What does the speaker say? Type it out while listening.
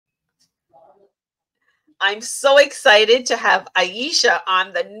I'm so excited to have Aisha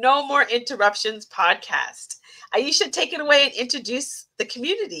on the No More Interruptions podcast. Aisha, take it away and introduce the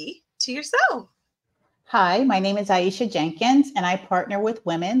community to yourself. Hi, my name is Aisha Jenkins, and I partner with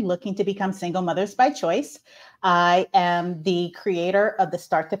women looking to become single mothers by choice. I am the creator of the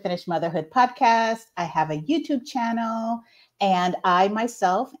Start to Finish Motherhood podcast. I have a YouTube channel, and I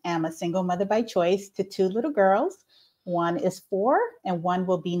myself am a single mother by choice to two little girls. One is 4, and one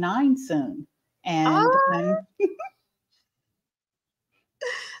will be 9 soon. And Ah,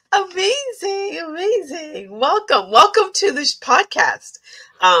 amazing, amazing. Welcome to this podcast.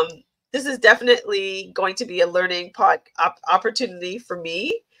 Um, this is definitely going to be a learning opportunity for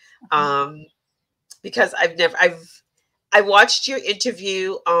me. Um, because I watched your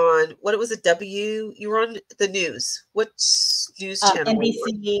interview on what it was you were on the news. What news channel were you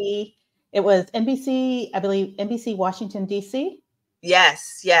on? NBC, it was NBC, I believe NBC Washington, D.C.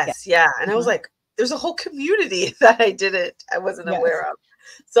 Yes, Yeah. yes, yeah. And I was Mhm. like, there's a whole community that I wasn't Yes. aware of.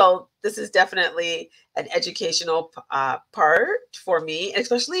 So this is definitely an educational part for me,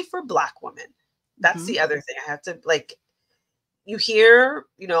 especially for Black women. That's Mhm. the other thing. I have to like, you hear,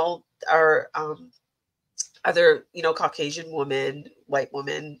 our other, Caucasian women, white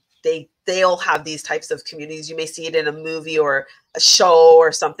women, they all have these types of communities. You may see it in a movie or a show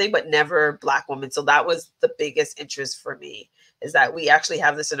or something, but never Black women. So that was the biggest interest for me, is that we actually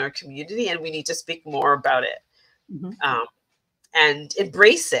have this in our community and we need to speak more about it, Mhm. um, and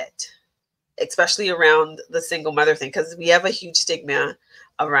embrace it, especially around the single mother thing, because we have a huge stigma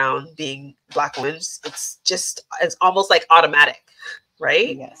around being Black women. It's almost like automatic,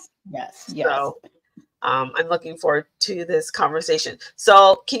 right? Yes, yes, yes. So I'm looking forward to this conversation.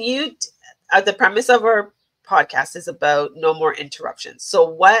 So, the premise of our podcast is about no more interruptions.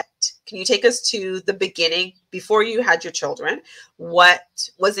 So, can you take us to the beginning before you had your children? What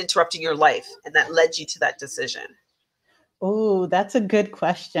was interrupting your life and that led you to that decision? Oh, that's a good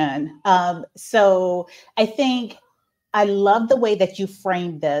question. So I think I love the way that you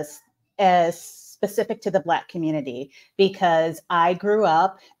framed this as specific to the Black community, because I grew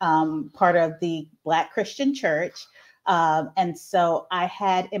up part of the Black Christian church. And so I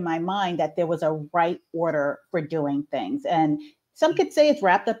had in my mind that there was a right order for doing things. And some could say it's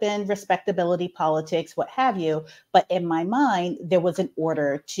wrapped up in respectability, politics, what have you. But in my mind, there was an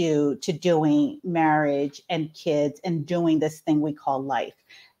order to doing marriage and kids and doing this thing we call life.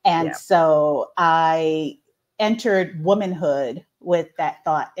 And Yeah. so I entered womanhood with that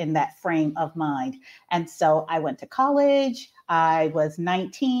thought in that frame of mind. And so I went to college. I was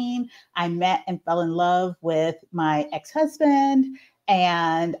 19. I met and fell in love with my ex husband.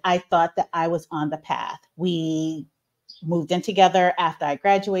 And I thought that I was on the path. We moved in together after I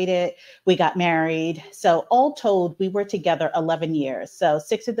graduated. We got married. So, all told, we were together 11 years. So,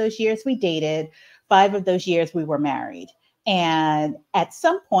 6 of those years we dated, 5 of those years we were married. And at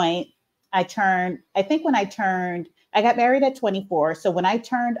some point, I think when I got married at 24. So, when I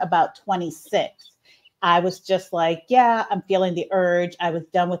turned about 26, I was just like, yeah, I'm feeling the urge. I was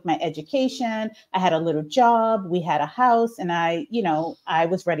done with my education. I had a little job. We had a house, and I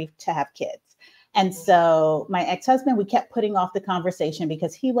was ready to have kids. And so my ex-husband, we kept putting off the conversation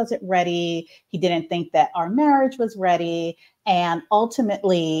because he wasn't ready. He didn't think that our marriage was ready. And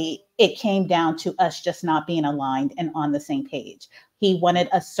ultimately, it came down to us just not being aligned and on the same page. He wanted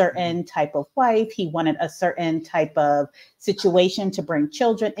a certain type of wife. He wanted a certain type of situation to bring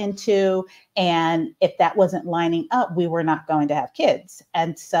children into. And if that wasn't lining up, we were not going to have kids.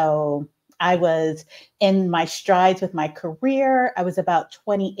 And so I was in my strides with my career. I was about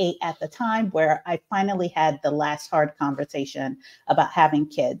 28 at the time, where I finally had the last hard conversation about having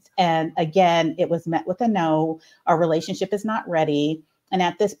kids. And again, it was met with a no. Our relationship is not ready. And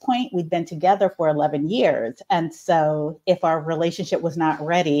at this point, we'd been together for 11 years. And so if our relationship was not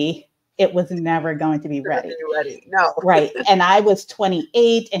ready, it was never going to be You're gonna ready. be ready. No. Right. And I was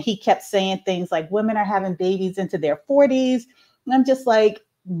 28, and he kept saying things like women are having babies into their 40s. And I'm just like,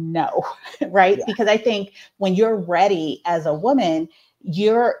 no, right? Yeah. Because I think when you're ready as a woman,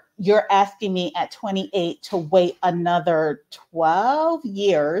 you're asking me at 28 to wait another 12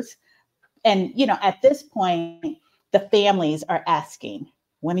 years. And at this point, the families are asking,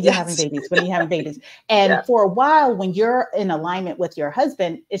 when are you having Yes. babies? When are you having babies? Yeah. And for a while, when you're in alignment with your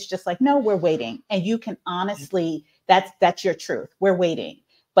husband, it's just like, no, we're waiting. And you can honestly, that's your truth. We're waiting.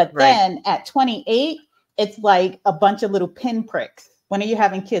 But Right. then at 28, it's like a bunch of little pinpricks. When are you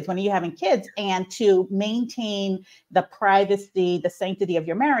having kids? When are you having kids? And to maintain the privacy, the sanctity of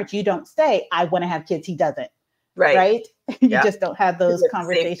your marriage, you don't say, I want to have kids. He doesn't, Right. right? You Yeah. just don't have Because those we have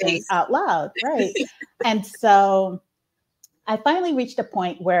the same conversations face. out loud, right? And so I finally reached a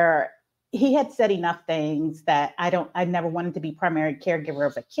point where he had said enough things that I never wanted to be primary caregiver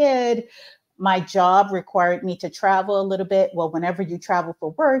of a kid. My job required me to travel a little bit. Well, whenever you travel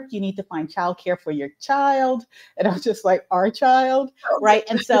for work, you need to find childcare for your child. And I was just like, our child, right?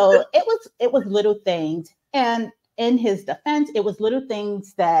 And so it was little things. And in his defense, it was little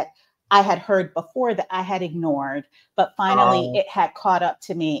things that I had heard before that I had ignored, but finally Oh, it had caught up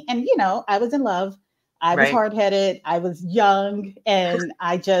to me. And I was in love. I was right, hard headed. I was young and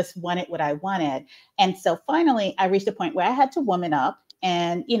I just wanted what I wanted. And so finally, I reached a point where I had to woman up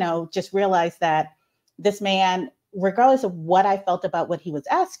and, just realize that this man, regardless of what I felt about what he was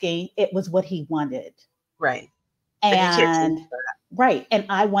asking, it was what he wanted. right. And you can't change And that. right. And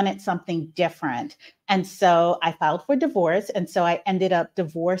I wanted something different. And so I filed for divorce. And so I ended up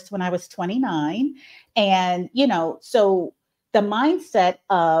divorced when I was 29. And, so the mindset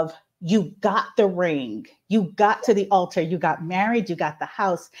of you got the ring, you got to the altar, you got married, you got the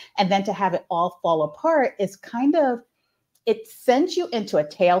house, and then to have it all fall apart is kind of, it sends you into a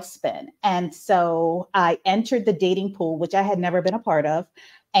tailspin. And so I entered the dating pool, which I had never been a part of.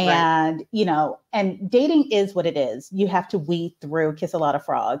 Right. And, and dating is what it is. You have to weed through, kiss a lot of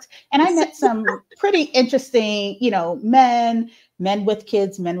frogs. And I met some pretty interesting, men with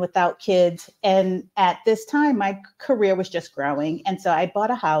kids, men without kids. And at this time, my career was just growing. And so I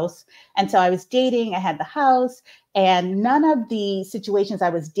bought a house. And so I was dating, I had the house, and none of the situations I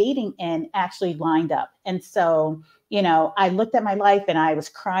was dating in actually lined up. And so, I looked at my life and I was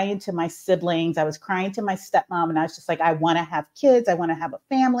crying to my siblings. I was crying to my stepmom. And I was just like, I want to have kids. I want to have a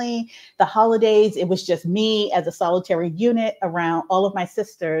family. The holidays, it was just me as a solitary unit around all of my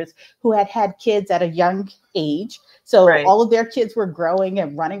sisters who had had kids at a young age. So Right. all of their kids were growing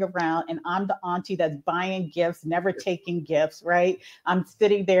and running around. And I'm the auntie that's buying gifts, never taking gifts, right? I'm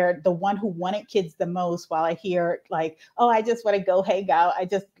sitting there, the one who wanted kids the most, while I hear like, oh, I just want to go hang out.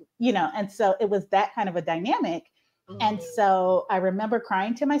 And so it was that kind of a dynamic. And Mhm. so I remember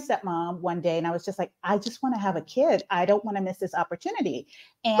crying to my stepmom one day and I was just like, I just want to have a kid. I don't want to miss this opportunity.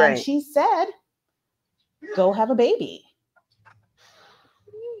 And Right. she said, go have a baby.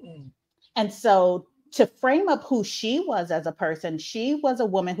 Mm. And so to frame up who she was as a person, she was a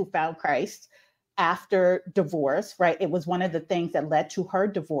woman who found Christ after divorce, right? It was one of the things that led to her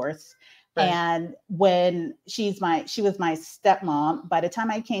divorce. Right. And when she was my stepmom, by the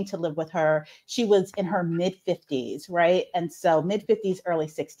time I came to live with her, she was in her mid 50s, right? And so mid 50s, early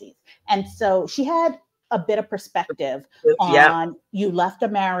 60s. And so she had a bit of perspective Yeah. on, you left a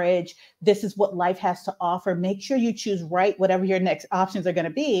marriage, this is what life has to offer. Make sure you choose right, whatever your next options are going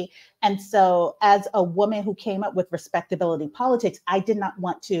to be. And so as a woman who came up with respectability politics, I did not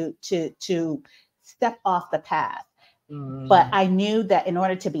want to step off the path. But Mm. I knew that in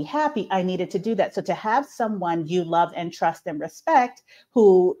order to be happy, I needed to do that. So to have someone you love and trust and respect,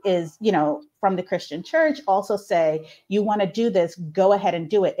 who is, from the Christian church, also say, you want to do this, go ahead and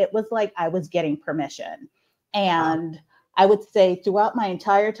do it. It was like I was getting permission. Wow. And I would say throughout my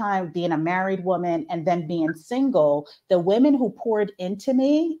entire time being a married woman and then being single, the women who poured into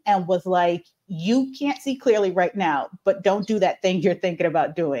me and was like, you can't see clearly right now, but don't do that thing you're thinking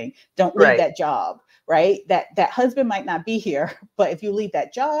about doing. Don't leave Right. that job, right? That husband might not be here, but if you leave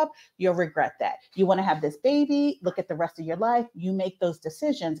that job, you'll regret that. You want to have this baby, look at the rest of your life, you make those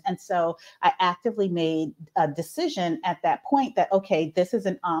decisions. And so I actively made a decision at that point that, okay, this is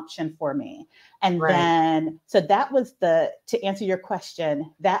an option for me. And Right. then, so to answer your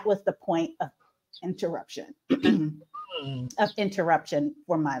question, that was the point of interruption, Mm. of interruption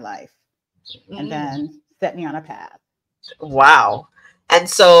for my life. And Mm. then set me on a path. Wow. And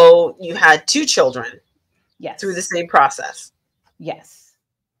so you had two children through the Yes. same process. Yes.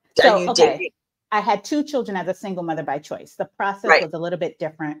 Are So, you okay. dating? I had two children as a single mother by choice. The process Right. was a little bit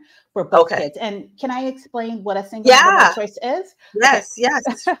different for both Okay. kids. And can I explain what a single mother by Yeah. choice is? Okay. Yes.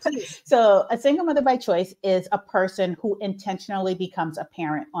 Yes. Please. So, a single mother by choice is a person who intentionally becomes a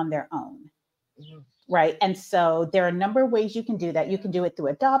parent on their own. Mhm. Right. And so there are a number of ways you can do that. You can do it through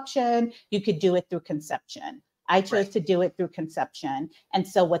adoption, you could do it through conception. I chose Right. to do it through conception. And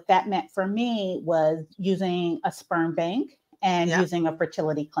so what that meant for me was using a sperm bank and Yeah. using a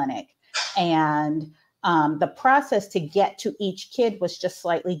fertility clinic. And the process to get to each kid was just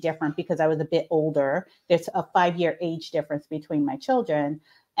slightly different because I was a bit older. There's a 5-year age difference between my children.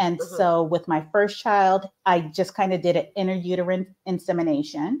 And Mhm. so with my first child, I just kind of did an intrauterine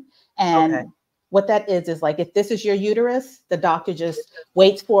insemination. Okay. And what that is like, if this is your uterus, the doctor just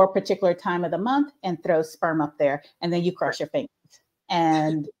waits for a particular time of the month and throws sperm up there, and then you Right. cross your fingers.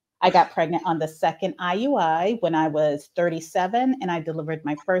 And I got pregnant on the second IUI when I was 37, and I delivered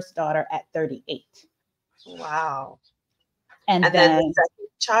my first daughter at 38. Wow. And And then the then second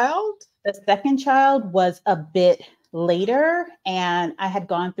child? The second child was a bit later, and I had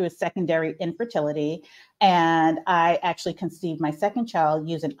gone through a secondary infertility, and I actually conceived my second child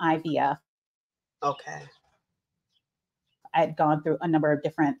using IVF. Okay. I had gone through a number of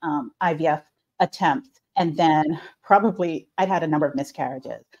different IVF attempts, and then probably I'd had a number of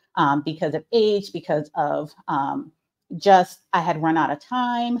miscarriages because of age, because of just I had run out of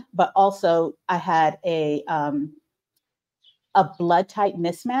time, but also I had a blood type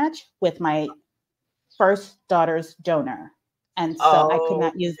mismatch with my first daughter's donor. And so I could Oh,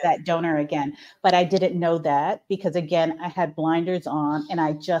 not use that donor again. But I didn't know that because, again, I had blinders on and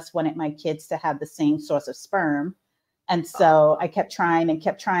I just wanted my kids to have the same source of sperm. And so I kept trying and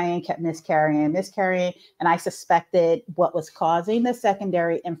kept trying, kept miscarrying and miscarrying. And I suspected what was causing the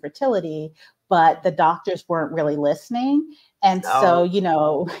secondary infertility, but the doctors weren't really listening. And so, oh, you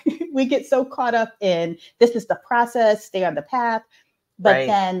know, we get so caught up in this is the process, stay on the path. But right,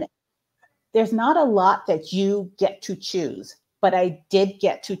 then there's not a lot that you get to choose, but I did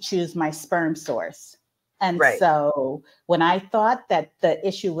get to choose my sperm source. And right, so when I thought that the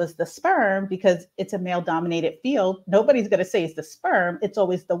issue was the sperm, because it's a male dominated field, nobody's going to say it's the sperm, it's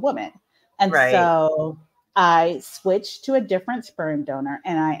always the woman. And right. so I switched to a different sperm donor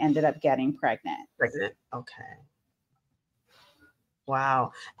and I ended up getting pregnant. Pregnant. Okay.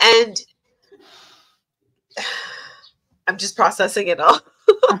 Wow. And I'm just processing it all.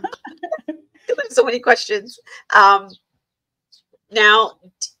 There's so many questions. Um, Now,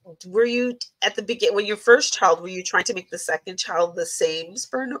 were you at the beginning when your first child? Were you trying to make the second child the same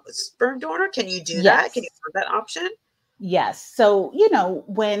sperm donor? Can you do that? Can you Yes. have that option? Yes. So, you know,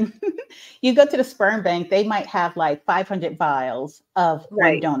 when you go to the sperm bank, they might have like 500 vials of one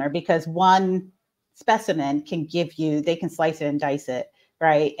Right. donor because one specimen can give you, they can slice it and dice it,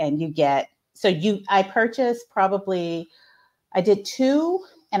 right? And you get, so I purchased probably, I did two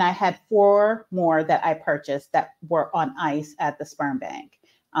and I had four more that I purchased that were on ice at the sperm bank.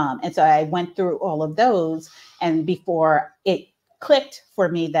 And so I went through all of those. And before it clicked for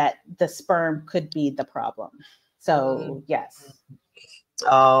me that the sperm could be the problem. Mm. So, yes.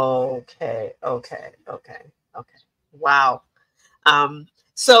 Okay. Okay. Okay. Okay. Wow. Um,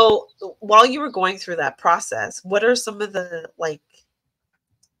 so while you were going through that process, what are some of the like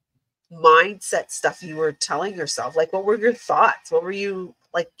mindset stuff you were telling yourself? Like, what were your thoughts? What were you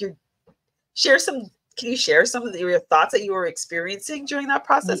like? Your share some. Can you share some of your thoughts that you were experiencing during that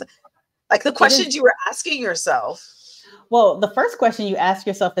process? It Like the is. questions you were asking yourself. Well, the first question you ask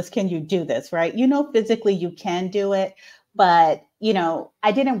yourself is, can you do this, right? You know, physically you can do it, but, you know,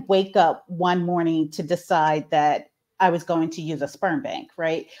 I didn't wake up one morning to decide that I was going to use a sperm bank,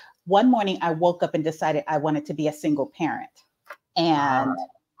 right? One morning I woke up and decided I wanted to be a single parent. And Oh,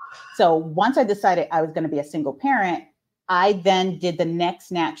 so once I decided I was going to be a single parent, I then did the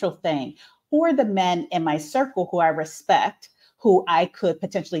next natural thing. Who are the men in my circle who I respect, who I could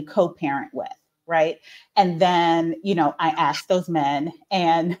potentially co parent with? Right. And then, you know, I asked those men,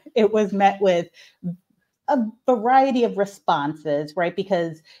 and it was met with a variety of responses, right?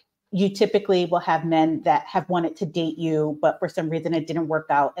 Because you typically will have men that have wanted to date you, but for some reason it didn't work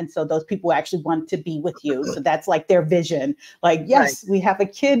out. And so those people actually want to be with you. So that's like their vision. Like, right. yes, we have a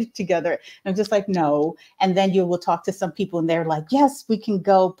kid together. And I'm just like, no. And then you will talk to some people and they're like, yes, we can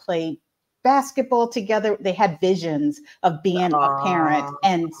go play basketball together. They had visions of being a parent. Oh,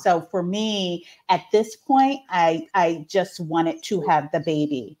 And so for me, at this point, I just wanted to have the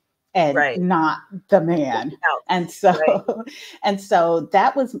baby and right. not the man. And Else. Right. so and so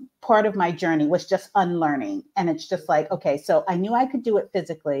that was part of my journey, was just unlearning. And it's just like, okay, so I knew I could do it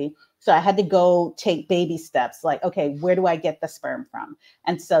physically, so I had to go take baby steps, like, okay, where do I get the sperm from?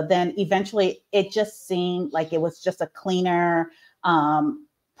 And so then eventually it just seemed like it was just a cleaner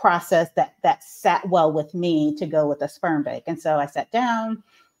process that sat well with me to go with a sperm bank. And so I sat down,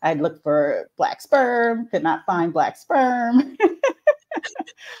 I looked for black sperm, could not find black sperm.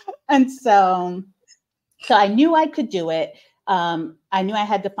 And so I knew I could do it. I knew I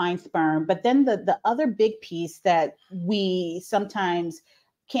had to find sperm, but then the other big piece that we sometimes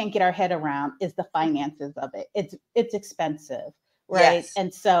can't get our head around is the finances of it. It's expensive, right? Yes.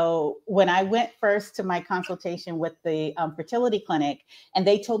 And so when I went first to my consultation with the fertility clinic, and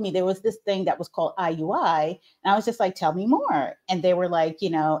they told me there was this thing that was called IUI, and I was just like, "Tell me more." And they were like, you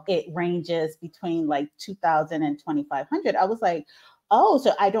know, it ranges between like 2,000 and 2,500. I was like, oh,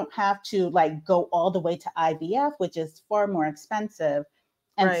 so I don't have to like go all the way to IVF, which is far more expensive.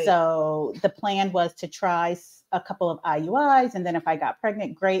 And Right. so the plan was to try a couple of IUIs, and then if I got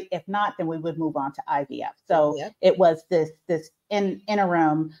pregnant, great. If not, then we would move on to IVF. So Yep. it was this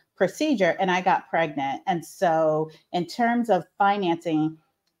interim procedure, and I got pregnant. And so in terms of financing,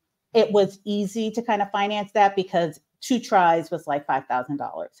 it was easy to kind of finance that because 2 tries was like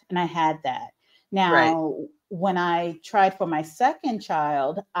 $5,000, and I had that. Right. Now, when I tried for my second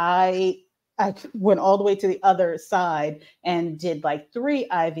child, I went all the way to the other side and did like 3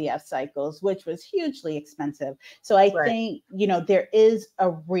 IVF cycles, which was hugely expensive. So I Right. think, there is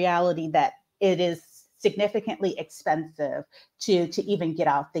a reality that it is significantly expensive to even get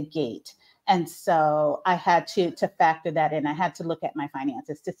out the gate. And so I had to factor that in. I had to look at my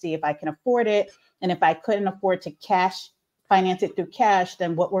finances to see if I can afford it. And if I couldn't afford to finance it through cash,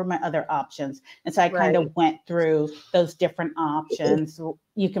 then what were my other options? And so I kind Right. of went through those different options.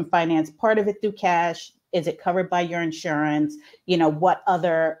 You can finance part of it through cash. Is it covered by your insurance? What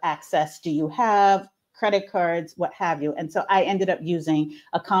other access do you have? Credit cards, what have you. And so I ended up using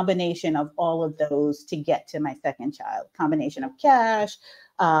a combination of all of those to get to my second child, combination of cash,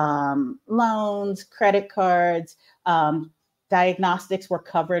 loans, credit cards, diagnostics were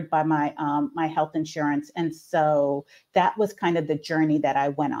covered by my health insurance. And so that was kind of the journey that I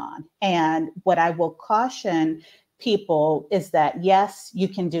went on. And what I will caution people is that, yes, you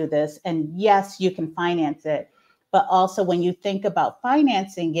can do this, and yes, you can finance it. But also, when you think about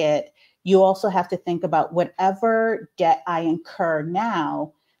financing it, you also have to think about whatever debt I incur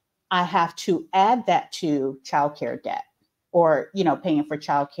now, I have to add that to childcare debt, or, paying for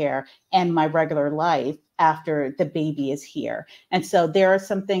childcare and my regular life after the baby is here. And so there are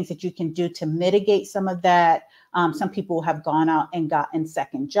some things that you can do to mitigate some of that. Some people have gone out and gotten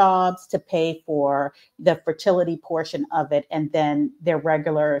second jobs to pay for the fertility portion of it. And then their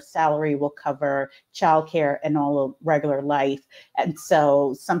regular salary will cover childcare and all of regular life. And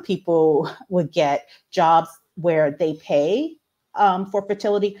so some people would get jobs where they pay for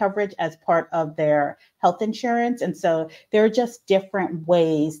fertility coverage as part of their health insurance. And so there are just different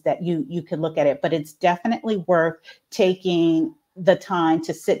ways that you could look at it, but it's definitely worth taking the time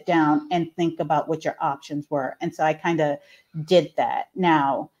to sit down and think about what your options were. And so I kind of did that.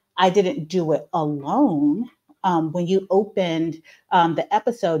 Now, I didn't do it alone. When you opened the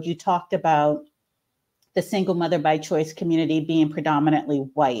episode, you talked about the single mother by choice community being predominantly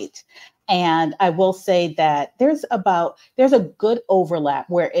white. And I will say that there's a good overlap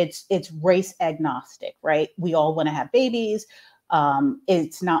where it's race agnostic, right? We all want to have babies.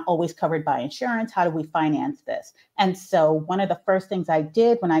 It's not always covered by insurance. How do we finance this? And so one of the first things I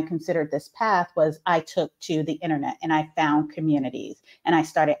did when I considered this path was I took to the internet and I found communities and I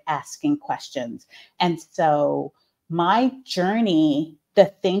started asking questions. And so my journey, the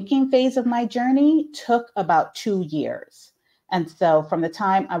thinking phase of my journey, took about 2 years. And so from the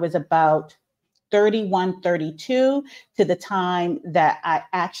time I was about 31, 32 to the time that I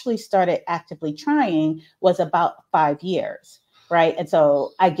actually started actively trying was about 5 years. Right. And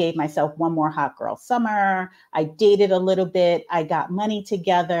so I gave myself one more hot girl summer. I dated a little bit. I got money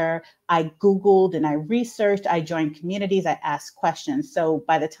together. I Googled and I researched. I joined communities. I asked questions. So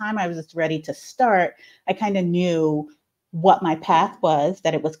by the time I was ready to start, I kind of knew what my path was,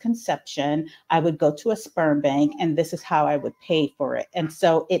 that it was conception. I would go to a sperm bank, and this is how I would pay for it. And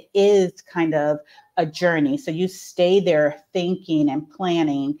so it is kind of a journey. So you stay there thinking and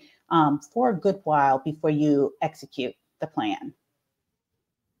planning for a good while before you execute the plan.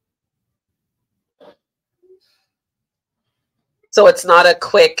 So it's not a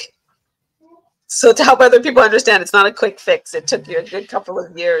quick, so to help other people understand, it's not a quick fix. It took you a good couple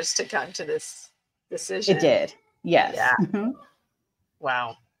of years to come to this decision. It did. Yes. Yeah. Mm-hmm.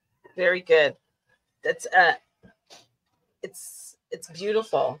 Wow. Very good. That's it's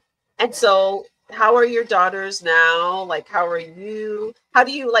beautiful. And so how are your daughters now? Like, how are you? How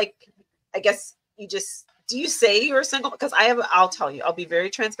do you, like, I guess you just, do you say you're single? Because I'll tell you, I'll be very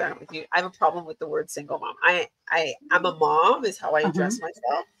transparent with you. I have a problem with the word single mom. I'm a mom is how I address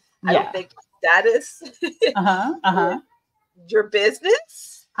myself. I don't think status your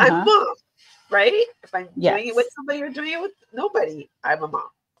business. I'm a mom, right? If I'm doing it with somebody or doing it with nobody, I'm a mom.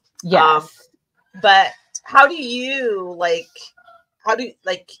 Yes. But how do you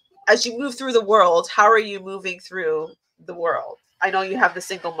as you move through the world, how are you moving through the world? I know you have the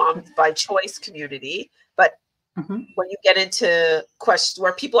single moms by choice community, but when you get into questions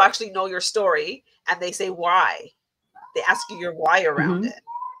where people actually know your story and they say why, they ask you your why around it.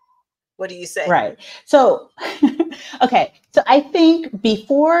 What do you say? Right. So, okay. So I think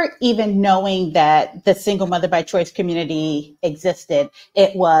before even knowing that the single mother by choice community existed,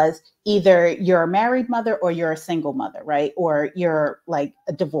 it was either you're a married mother or you're a single mother, right? Or you're like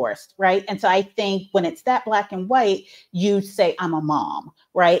divorced, right? And so I think when it's that black and white, you say, I'm a mom,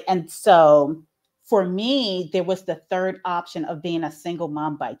 right? And so for me, there was the third option of being a single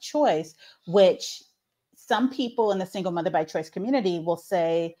mom by choice, which some people in the single mother by choice community will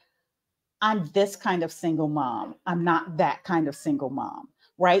say, I'm this kind of single mom. I'm not that kind of single mom.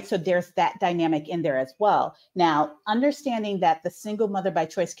 Right. So there's that dynamic in there as well. Now, understanding that the single mother by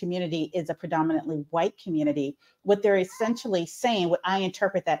choice community is a predominantly white community, what they're essentially saying, what I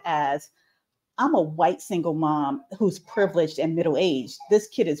interpret that as, I'm a white single mom who's privileged and middle aged. This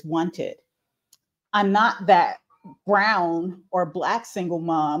kid is wanted. I'm not that brown or black single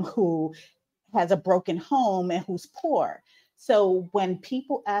mom who has a broken home and who's poor. So when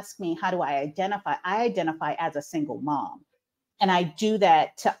people ask me, how do I identify as a single mom. And I do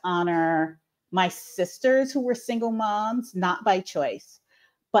that to honor my sisters who were single moms, not by choice.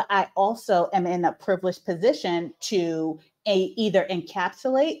 But I also am in a privileged position to either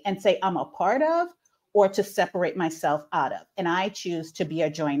encapsulate and say I'm a part of, or to separate myself out of. And I choose to be a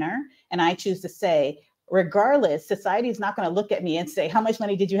joiner. And I choose to say, regardless, society is not going to look at me and say, how much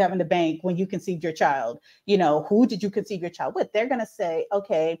money did you have in the bank when you conceived your child? You know, who did you conceive your child with? They're going to say,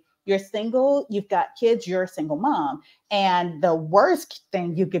 okay, you're single, you've got kids, you're a single mom. And the worst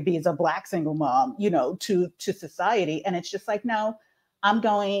thing you could be is a black single mom, you know, to society. And it's just like, no, I'm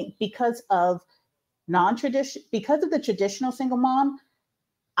going because of non-tradition, because of the traditional single mom,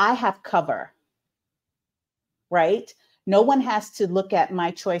 I have cover, right? No one has to look at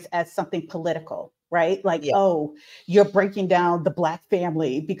my choice as something political, right? Like, Yeah. oh, you're breaking down the black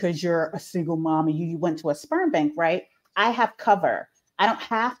family because you're a single mom and you went to a sperm bank, right? I have cover. I don't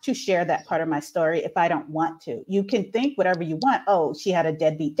have to share that part of my story if I don't want to. You can think whatever you want. Oh, she had a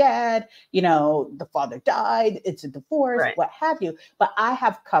deadbeat dad, you know, the father died, it's a divorce, Right. what have you. But I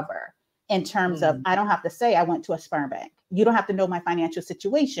have cover in terms of, Mm. I don't have to say I went to a sperm bank. You don't have to know my financial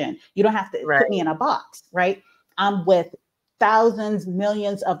situation. You don't have to Right. put me in a box, right? I'm with thousands,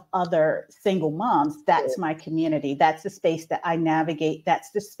 millions of other single moms. That's my community. That's the space that I navigate. That's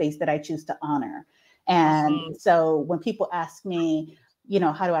the space that I choose to honor. And Mhm. so when people ask me, you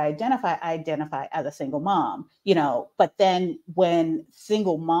know, how do I identify? I identify as a single mom, you know, but then when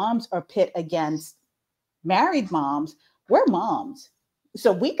single moms are pit against married moms, we're moms.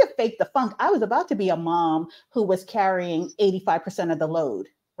 So we could fake the funk. I was about to be a mom who was carrying 85% of the load,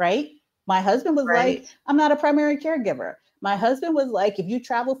 right? My husband was Right. like, I'm not a primary caregiver. My husband was like, if you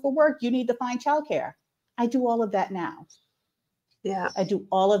travel for work, you need to find childcare. I do all of that now. Yeah. I do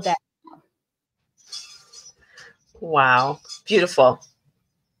all of that. Wow. Beautiful.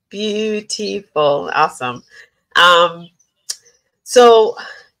 Beautiful. Awesome. Um, so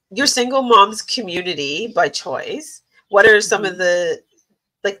your single moms community by choice, what are some of Mhm. the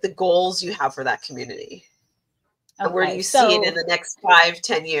like the goals you have for that community? And where do Okay, you see it in so the next 5,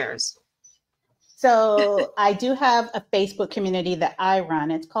 10 years? So I do have a Facebook community that I run.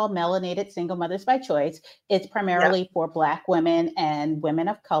 It's called Melanated Single Mothers by Choice. It's Yeah. primarily for Black women and women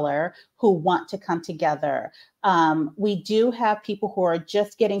of color who want to come together. We do have people who are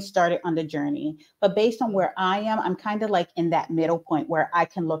just getting started on the journey, but based on where I am, I'm kind of like in that middle point where I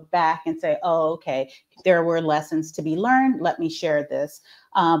can look back and say, oh, okay, there were lessons to be learned. Let me share this.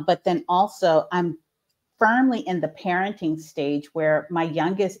 But then also, I'm firmly in the parenting stage where my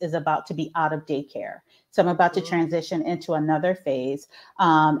youngest is about to be out of daycare. So I'm about to Mhm. transition into another phase.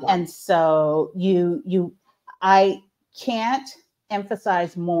 Yeah. And so I can't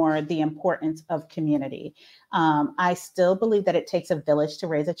emphasize more the importance of community. I still believe that it takes a village to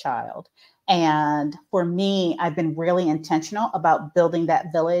raise a child. And for me, I've been really intentional about building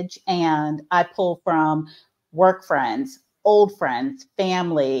that village. And I pull from work friends, old friends,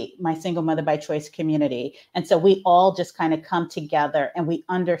 family, my single mother by choice community. And so we all just kind of come together and we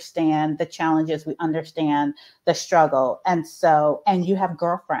understand the challenges, we understand the struggle. And you have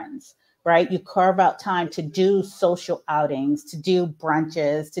girlfriends, right? You carve out time to do social outings, to do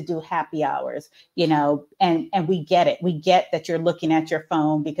brunches, to do happy hours, you know, and we get it. We get that you're looking at your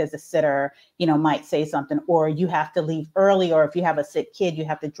phone because the sitter, you know, might say something, or you have to leave early, or if you have a sick kid, you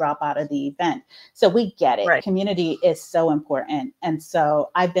have to drop out of the event. So we get it. Right. Community is so important. And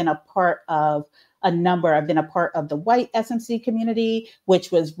so I've been a part of I've been a part of the white SMC community,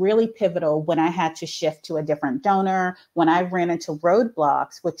 which was really pivotal when I had to shift to a different donor, when I ran into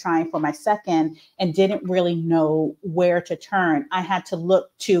roadblocks with trying for my second and didn't really know where to turn. I had to look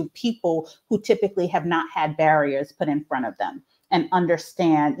to people who typically have not had barriers put in front of them and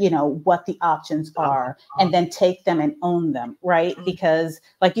understand, you know, what the options are and then take them and own them, right? Because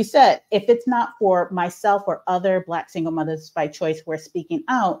like you said, if it's not for myself or other Black single mothers by choice who are speaking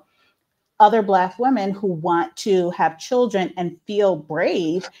out, other Black women who want to have children and feel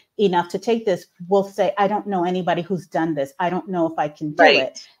brave enough to take this will say, I don't know anybody who's done this. I don't know if I can do Right.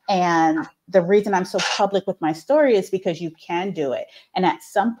 it. And the reason I'm so public with my story is because you can do it. And at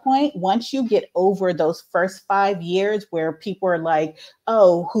some point, once you get over those first 5 years where people are like,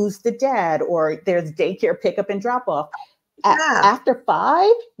 oh, who's the dad? Or there's daycare pickup and drop off. Yeah. After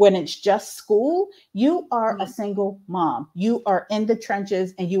 5, when it's just school, you are a single mom. You are in the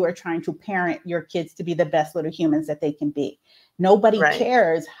trenches and you are trying to parent your kids to be the best little humans that they can be. Nobody Right.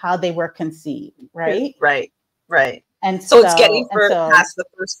 cares how they were conceived, right? Right. Right. And So it's getting so past the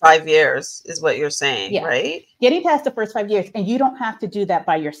first 5 years is what you're saying, yeah, right? getting past the first 5 years, and you don't have to do that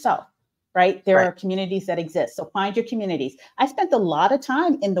by yourself, right? There Right. are communities that exist. So find your communities. I spent a lot of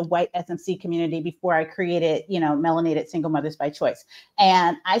time in the white SMC community before I created, Melanated Single Mothers by Choice.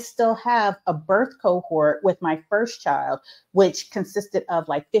 And I still have a birth cohort with my first child, which consisted of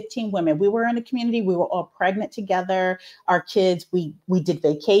like 15 women. We were in a community. We were all pregnant together. Our kids, we did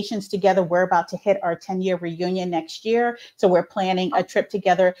vacations together. We're about to hit our 10-year reunion next year. So we're planning a trip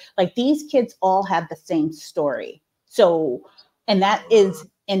together. Like, these kids all have the same story. So, and that is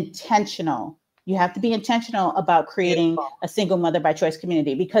intentional. You have to be intentional about creating Beautiful. a single mother by choice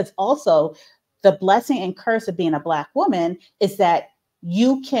community, because also the blessing and curse of being a Black woman is that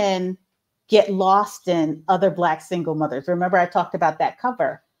you can get lost in other Black single mothers. Remember, I talked about that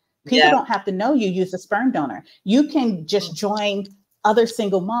cover. People Yeah. don't have to know you use a sperm donor. You can just join other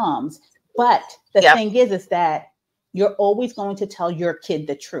single moms. But the thing is that you're always going to tell your kid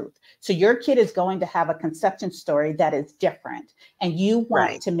the truth. So your kid is going to have a conception story that is different. And you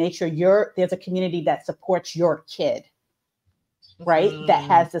want to make sure there's a community that supports your kid, right? That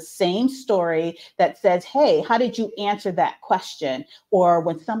has the same story, that says, hey, how did you answer that question? Or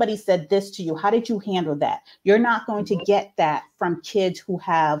when somebody said this to you, how did you handle that? You're not going to get that from kids who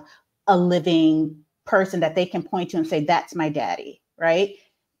have a living person that they can point to and say, that's my daddy, right?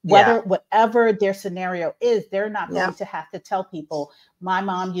 Whatever their scenario is, they're not going to have to tell people, my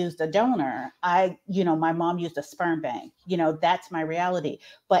mom used a donor. My mom used a sperm bank. That's my reality.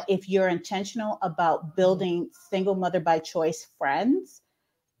 But if you're intentional about building single mother by choice friends,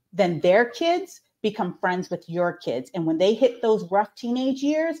 then their kids become friends with your kids. And when they hit those rough teenage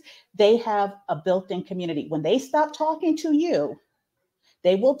years, they have a built-in community. When they stop talking to you,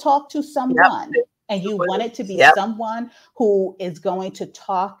 they will talk to someone. And you want it to be someone who is going to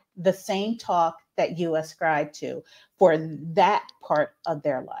talk the same talk that you ascribe to for that part of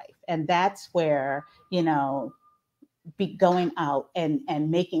their life. And that's where, be going out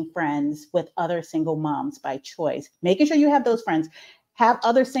and making friends with other single moms by choice, making sure you have those friends, have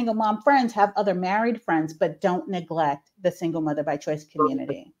other single mom friends, have other married friends, but don't neglect the single mother by choice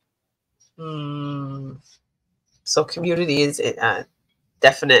community. So community is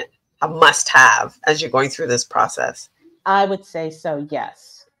definite, a must have as you're going through this process. I would say so,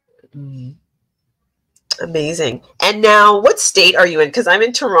 yes. Amazing. And now, what state are you in? Because I'm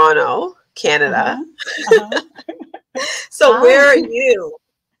in Toronto, Canada. So where are you?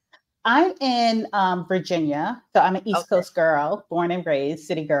 I'm in Virginia. So I'm an East Coast girl, born and raised,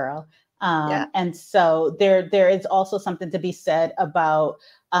 city girl. And so there is also something to be said about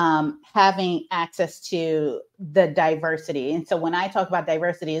having access to the diversity. And so when I talk about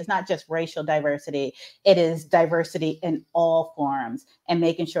diversity, it's not just racial diversity, it is diversity in all forms, and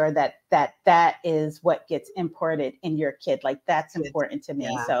making sure that is what gets imported in your kid. Like, that's important to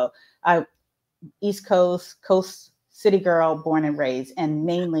me. So East Coast, city girl, born and raised, and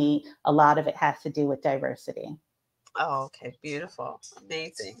mainly a lot of it has to do with diversity. Oh, okay. Beautiful.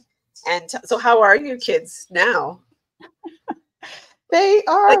 Amazing. And so how are your kids now? They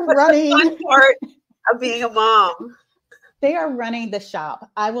are running. The fun part of being a mom. They are running the shop.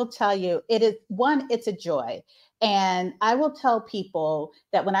 I will tell you, it's a joy. And I will tell people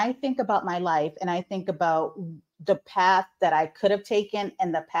that when I think about my life and I think about the path that I could have taken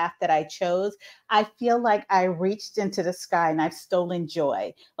and the path that I chose, I feel like I reached into the sky and I've stolen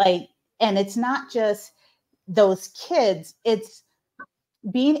joy. And it's not just those kids, it's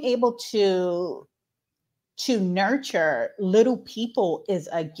being able to nurture little people is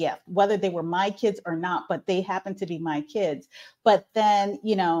a gift, whether they were my kids or not, but they happen to be my kids. But then,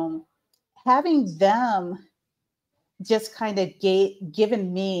 having them just kind of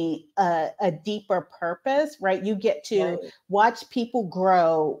given me a deeper purpose, right? You get to watch people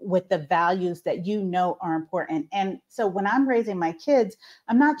grow with the values that are important. And so when I'm raising my kids,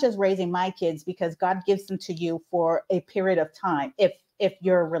 I'm not just raising my kids because God gives them to you for a period of time, if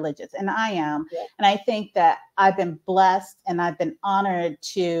you're religious, and I am. And I think that I've been blessed and I've been honored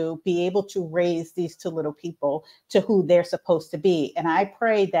to be able to raise these two little people to who they're supposed to be. And I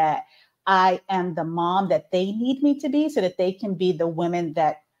pray that I am the mom that they need me to be so that they can be the women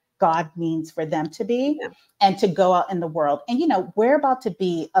that God means for them to be Yeah. and to go out in the world. And, we're about to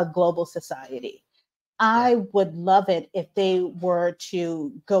be a global society. Yeah. I would love it if they were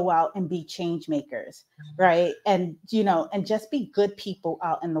to go out and be change makers, right? And, and just be good people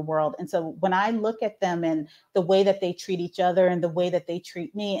out in the world. And so when I look at them and the way that they treat each other and the way that they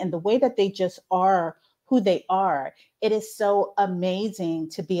treat me and the way that they just are who they are, it is so amazing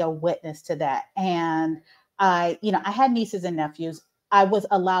to be a witness to that. And I had nieces and nephews. I was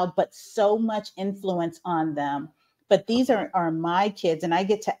allowed, but so much influence on them, but these are my kids, and I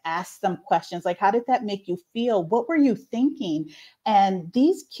get to ask them questions like, how did that make you feel? What were you thinking? And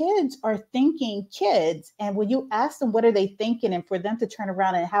these kids are thinking kids, and when you ask them what are they thinking, and for them to turn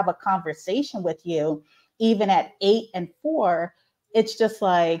around and have a conversation with you even at 8 and 4, it's just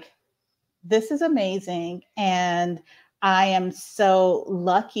like, this is amazing. And I am so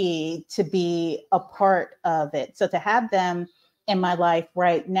lucky to be a part of it. So to have them in my life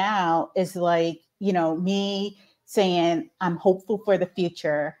right now is like, me saying I'm hopeful for the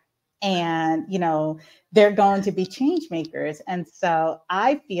future. And, they're going to be change makers. And so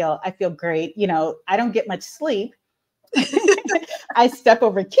I feel great. I don't get much sleep. I step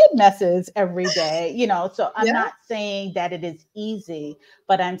over kid messes every day, so I'm Yeah. not saying that it is easy,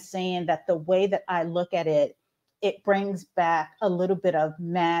 but I'm saying that the way that I look at it, it brings back a little bit of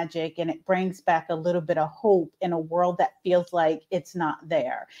magic and it brings back a little bit of hope in a world that feels like it's not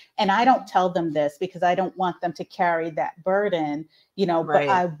there. And I don't tell them this because I don't want them to carry that burden, but Right.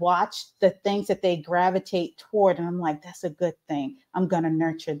 I watch the things that they gravitate toward and I'm like, that's a good thing. I'm going to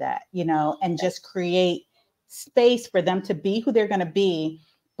nurture that, and just create space for them to be who they're going to be,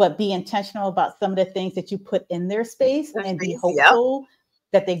 but be intentional about some of the things that you put in their space That's and be nice. Yep. hopeful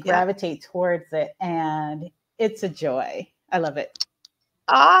that they Yep. gravitate towards it. And it's a joy. I love it.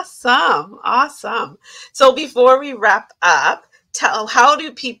 Awesome. Awesome. So before we wrap up, how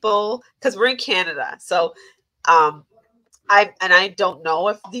do people, because we're in Canada, so um, I don't know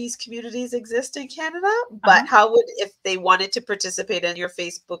if these communities exist in Canada, but Uh-huh. how would, if they wanted to participate in your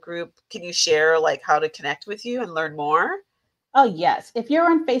Facebook group, can you share like how to connect with you and learn more? Oh, yes. If you're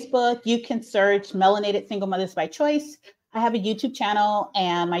on Facebook, you can search Melanated Single Mothers by Choice. I have a YouTube channel,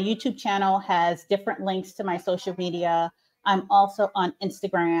 and my YouTube channel has different links to my social media. I'm also on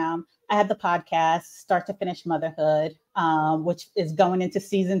Instagram. I have the podcast, Start to Finish Motherhood, which is going into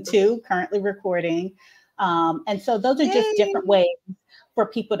season 2, currently recording. And so those are just different Yay. ways for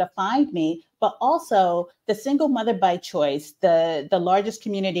people to find me, but also the single mother by choice, the largest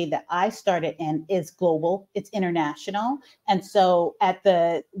community that I started in is global, it's international. And so at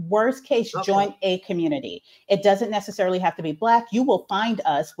the worst case, Okay. join a community. It doesn't necessarily have to be Black. You will find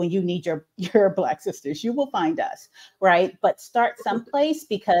us when you need your Black sisters. You will find us, right? But start someplace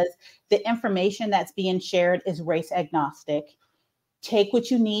because the information that's being shared is race agnostic. Take what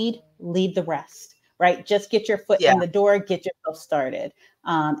you need, leave the rest, right? Just get your foot Yeah. in the door, get yourself started.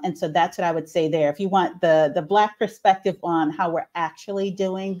 And so that's what I would say there. If you want the Black perspective on how we're actually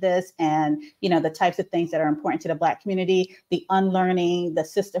doing this and, the types of things that are important to the Black community, the unlearning, the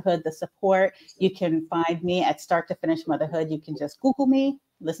sisterhood, the support, you can find me at Start to Finish Motherhood. You can just Google me,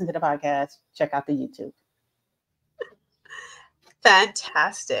 listen to the podcast, check out the YouTube.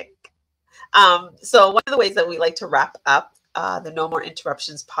 Fantastic. So one of the ways that we like to wrap up the No More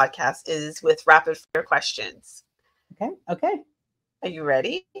Interruptions podcast is with rapid fire questions. Okay. Okay. Are you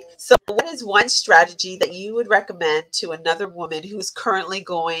ready? So, what is one strategy that you would recommend to another woman who's currently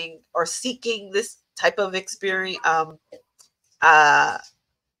going or seeking this type of experience, uh,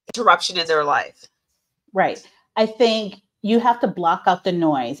 interruption in their life? Right. I think you have to block out the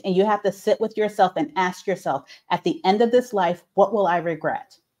noise and you have to sit with yourself and ask yourself at the end of this life, what will I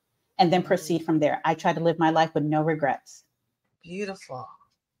regret? And then proceed from there. I try to live my life with no regrets. Beautiful.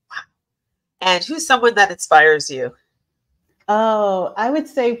 And who's someone that inspires you? Oh, I would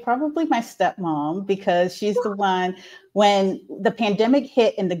say probably my stepmom because she's the one when the pandemic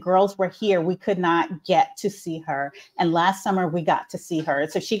hit and the girls were here, we could not get to see her. And last summer we got to see her.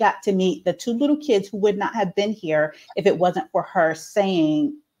 So she got to meet the 2 little kids who would not have been here if it wasn't for her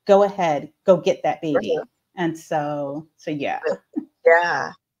saying, go ahead, go get that baby. And so yeah.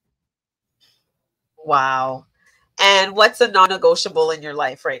 Yeah. Wow. And what's a non-negotiable in your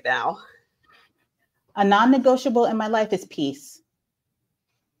life right now? A non-negotiable in my life is peace.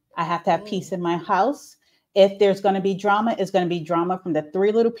 I have to have peace Mm. in my house. If there's going to be drama, it's going to be drama from the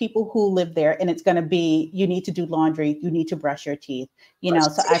 3 little people who live there. And it's going to be, you need to do laundry. You need to brush your teeth,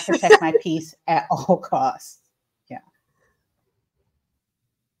 so I protect my peace at all costs. Yeah.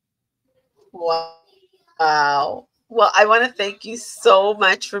 Wow. Well, I want to thank you so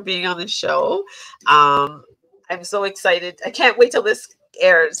much for being on the show. Um, I'm so excited. I can't wait till this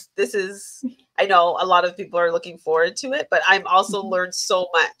airs. This is, I know a lot of people are looking forward to it, but I'm also Mhm. learned so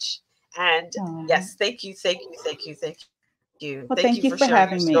much. And Oh, yes, thank you, thank you, thank you, thank you. Thank you for well, thank you sharing for your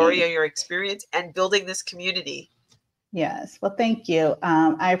having story or me. your experience and building this community. Yes. Well, thank you.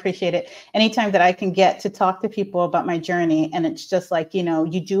 I appreciate it. Anytime that I can get to talk to people about my journey, and it's just like,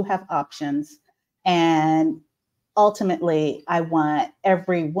 you do have options. And ultimately, I want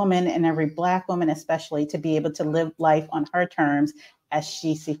every woman and every Black woman, especially, to be able to live life on her terms as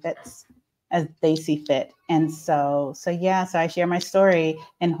she see fits, as they see fit. And so yeah, so I share my story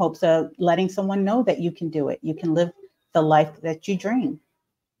in hopes of letting someone know that you can do it. You can live the life that you dream.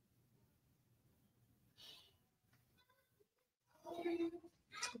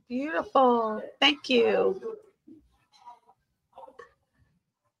 Beautiful. Thank you.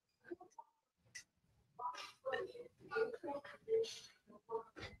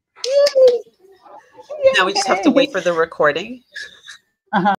 Now we just have to wait Yay! for the recording.